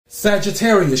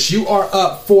Sagittarius, you are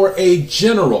up for a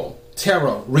general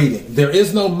tarot reading. There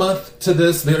is no month to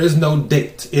this. There is no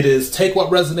date. It is take what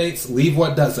resonates, leave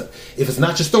what doesn't. If it's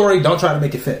not your story, don't try to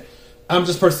make it fit. I'm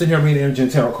just person here reading energy and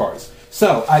tarot cards.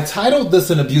 So I titled this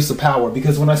an abuse of power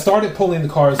because when I started pulling the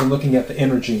cards and looking at the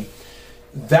energy,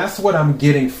 that's what I'm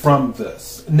getting from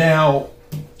this. Now,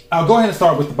 I'll go ahead and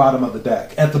start with the bottom of the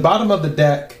deck. At the bottom of the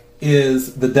deck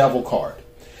is the Devil card.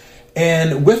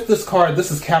 And with this card,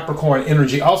 this is Capricorn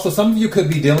energy. Also, some of you could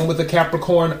be dealing with a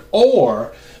Capricorn,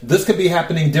 or this could be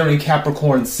happening during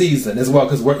Capricorn season as well,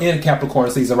 because we're in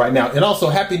Capricorn season right now. And also,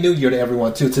 Happy New Year to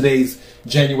everyone, too. Today's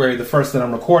January the 1st that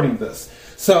I'm recording this.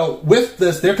 So with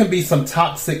this, there can be some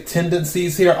toxic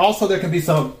tendencies here. Also, there can be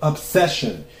some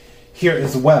obsession here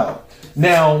as well.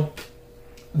 Now,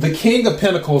 the King of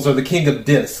Pentacles or the King of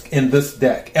Disc in this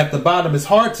deck, at the bottom is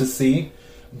hard to see,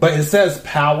 but it says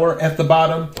power at the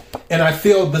bottom. And I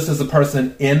feel this is a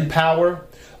person in power.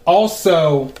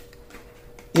 Also,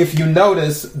 if you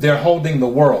notice, they're holding the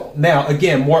world. Now,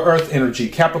 again, more earth energy.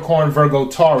 Capricorn, Virgo,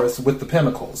 Taurus with the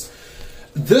Pentacles.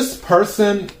 This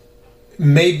person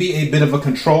may be a bit of a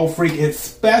control freak,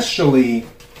 especially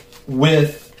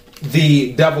with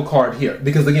the Devil card here.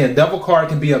 Because, again, Devil card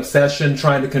can be obsession,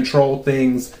 trying to control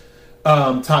things,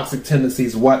 toxic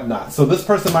tendencies, whatnot. So this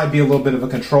person might be a little bit of a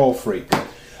control freak.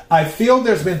 I feel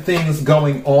there's been things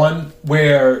going on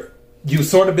where you've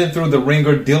sort of been through the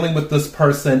ringer dealing with this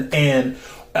person, and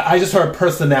I just heard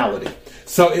personality.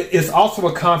 So it's also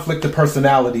a conflict of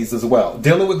personalities as well.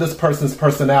 Dealing with this person's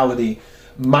personality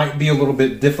might be a little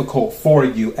bit difficult for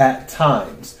you at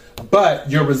times,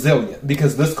 but you're resilient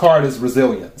because this card is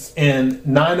resilience. And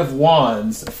Nine of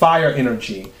Wands, fire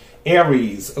energy,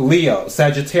 Aries, Leo,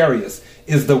 Sagittarius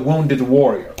is the wounded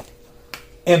warrior.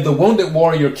 And the wounded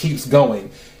warrior keeps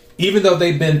going. Even though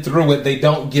they've been through it, they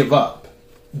don't give up.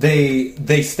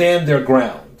 They stand their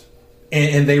ground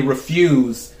and they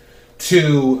refuse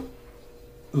to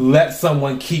let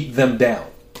someone keep them down.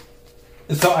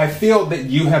 So I feel that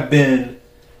you have been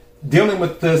dealing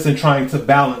with this and trying to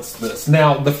balance this.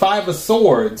 Now, the Five of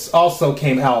Swords also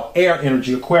came out. Air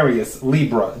energy, Aquarius,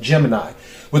 Libra, Gemini.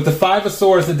 With the Five of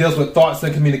Swords, it deals with thoughts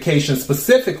and communication.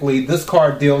 Specifically, this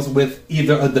card deals with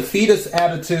either a defeatist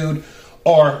attitude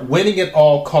or winning at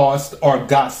all cost, or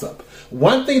gossip.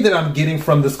 One thing that I'm getting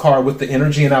from this card with the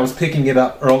energy, and I was picking it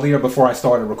up earlier before I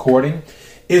started recording,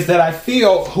 is that I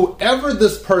feel whoever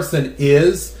this person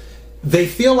is, they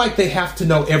feel like they have to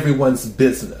know everyone's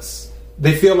business.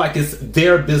 They feel like it's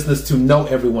their business to know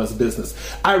everyone's business.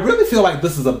 I really feel like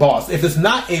this is a boss. If it's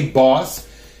not a boss,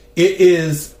 it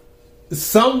is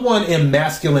someone in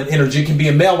masculine energy. It can be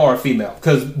a male or a female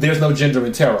because there's no gender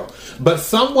in tarot. But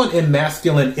someone in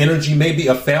masculine energy, maybe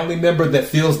a family member that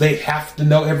feels they have to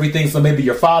know everything. So maybe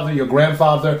your father, your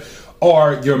grandfather,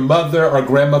 or your mother or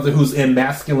grandmother who's in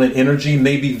masculine energy.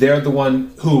 Maybe they're the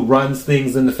one who runs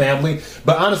things in the family.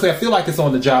 But honestly, I feel like it's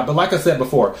on the job. But like I said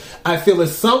before, I feel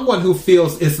it's someone who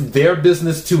feels it's their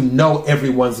business to know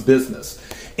everyone's business.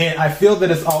 And I feel that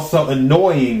it's also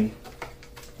annoying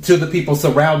to the people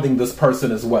surrounding this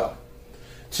person as well,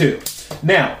 too.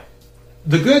 Now,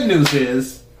 the good news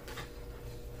is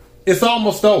it's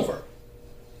almost over.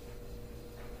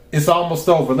 It's almost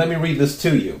over. Let me read this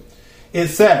to you. It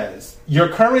says, your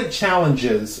current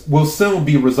challenges will soon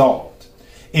be resolved,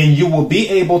 and you will be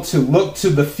able to look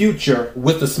to the future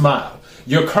with a smile.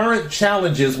 Your current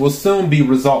challenges will soon be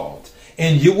resolved,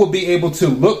 and you will be able to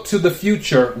look to the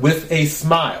future with a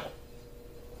smile.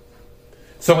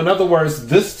 So in other words,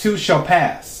 this too shall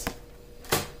pass.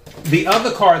 The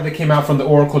other card that came out from the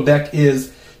Oracle deck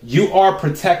is you are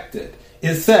protected.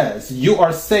 It says you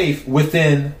are safe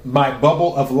within my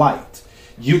bubble of light.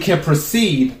 You can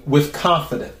proceed with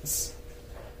confidence.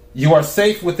 You are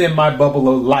safe within my bubble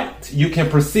of light. You can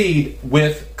proceed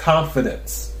with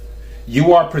confidence.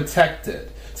 You are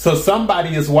protected. So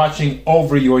somebody is watching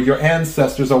over you, or your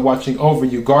ancestors are watching over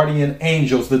you, guardian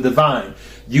angels, the divine.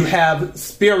 You have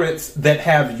spirits that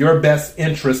have your best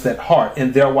interest at heart,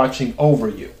 and they're watching over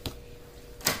you.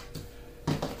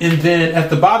 And then at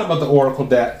the bottom of the Oracle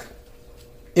deck,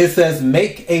 it says,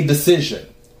 make a decision.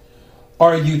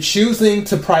 Are you choosing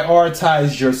to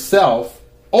prioritize yourself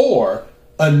or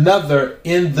another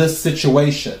in this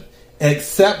situation?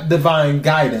 Accept divine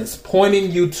guidance,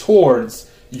 pointing you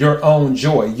towards your own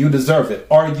joy. You deserve it.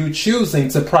 Are you choosing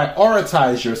to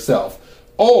prioritize yourself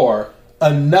or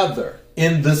another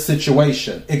in this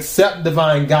situation? Accept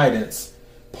divine guidance,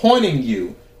 pointing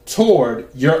you toward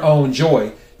your own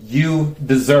joy. You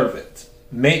deserve it.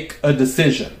 Make a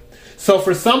decision. So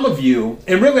for some of you,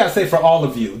 and really I say for all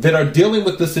of you that are dealing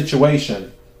with this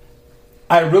situation,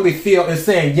 I really feel it's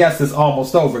saying, yes, it's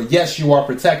almost over. Yes, you are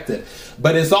protected.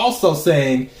 But it's also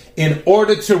saying, in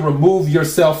order to remove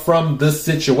yourself from this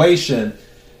situation,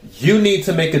 you need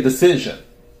to make a decision.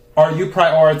 Are you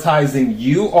prioritizing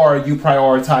you, or are you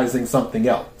prioritizing something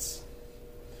else?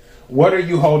 What are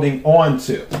you holding on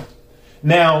to?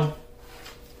 Now,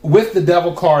 with the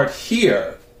Devil card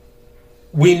here,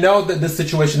 we know that this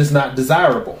situation is not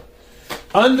desirable.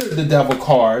 Under the Devil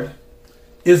card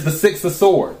is the Six of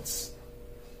Swords.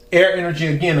 Air energy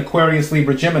again, Aquarius,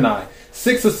 Libra, Gemini.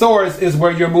 Six of Swords is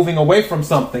where you're moving away from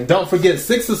something. Don't forget,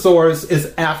 Six of Swords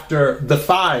is after the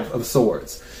Five of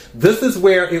Swords. This is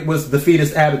where it was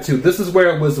defeatist attitude. This is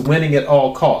where it was winning at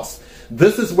all costs.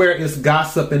 This is where it's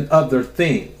gossip and other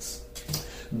things.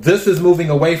 This is moving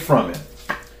away from it.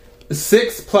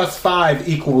 6 plus 5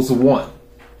 equals 1,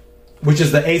 which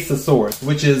is the Ace of Swords,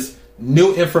 which is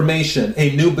new information,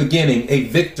 a new beginning, a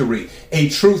victory, a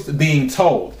truth being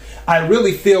told. I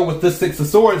really feel with this Six of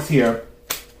Swords here,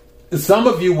 some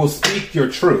of you will speak your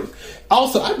truth.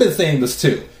 Also, I've been saying this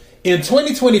too. In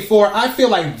 2024, I feel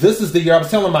like this is the year, I was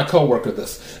telling my coworker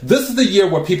this is the year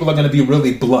where people are going to be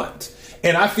really blunt.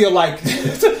 And I feel like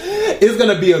it's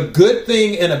going to be a good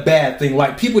thing and a bad thing.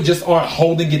 Like, people just aren't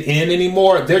holding it in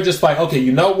anymore. They're just like, okay,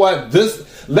 you know what?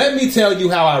 Let me tell you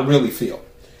how I really feel.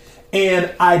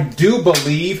 And I do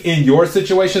believe in your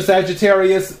situation,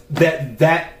 Sagittarius,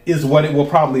 that is what it will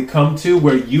probably come to,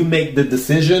 where you make the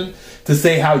decision to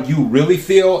say how you really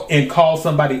feel and call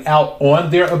somebody out on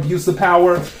their abuse of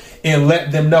power and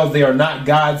let them know they are not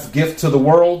God's gift to the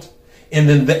world, and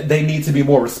then they need to be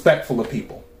more respectful of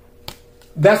people.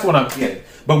 That's what I'm getting.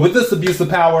 But with this abuse of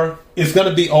power, it's going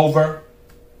to be over,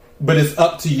 but it's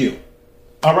up to you.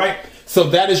 All right? So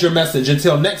that is your message.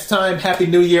 Until next time, Happy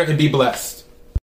New Year and be blessed.